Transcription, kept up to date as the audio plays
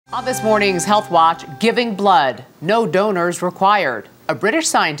On this morning's Health Watch, giving blood, no donors required. A British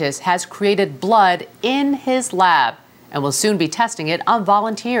scientist has created blood in his lab and will soon be testing it on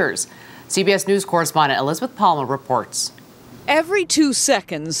volunteers. CBS News correspondent Elizabeth Palmer reports. Every 2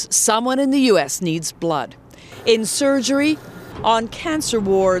 seconds, someone in the U.S. needs blood. In surgery, on cancer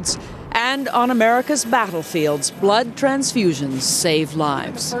wards, and on America's battlefields, blood transfusions save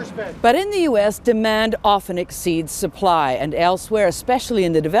lives. But in the U.S., demand often exceeds supply, and elsewhere, especially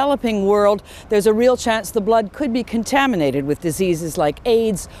in the developing world, there's a real chance the blood could be contaminated with diseases like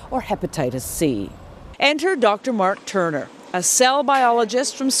AIDS or hepatitis C. Enter Dr. Mark Turner, a cell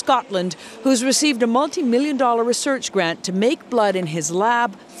biologist from Scotland who's received a multi-million-dollar research grant to make blood in his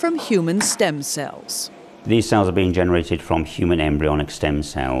lab from human stem cells. These cells are being generated from human embryonic stem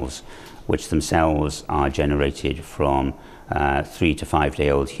cells, which themselves are generated from 3 to 5 day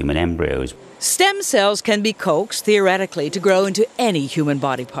old human embryos. Stem cells can be coaxed, theoretically, to grow into any human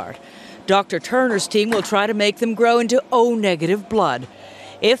body part. Dr. Turner's team will try to make them grow into O-negative blood.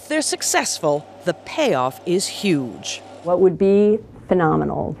 If they're successful, the payoff is huge. What would be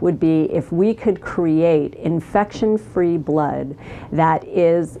phenomenal would be if we could we'll infection-free blood that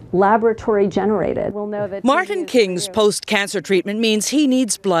is laboratory generated. We'll know that Martin King's post-cancer treatment means he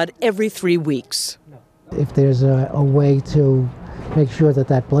needs blood every 3 weeks. If there's a way to make sure that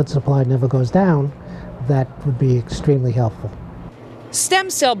that blood supply never goes down, that would be extremely helpful. Stem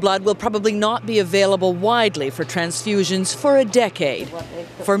cell blood will probably not be available widely for transfusions for a decade.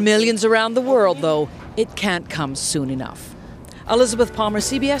 For millions around the world, though, it can't come soon enough. Elizabeth Palmer,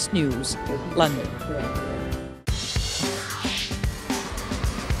 CBS News, London.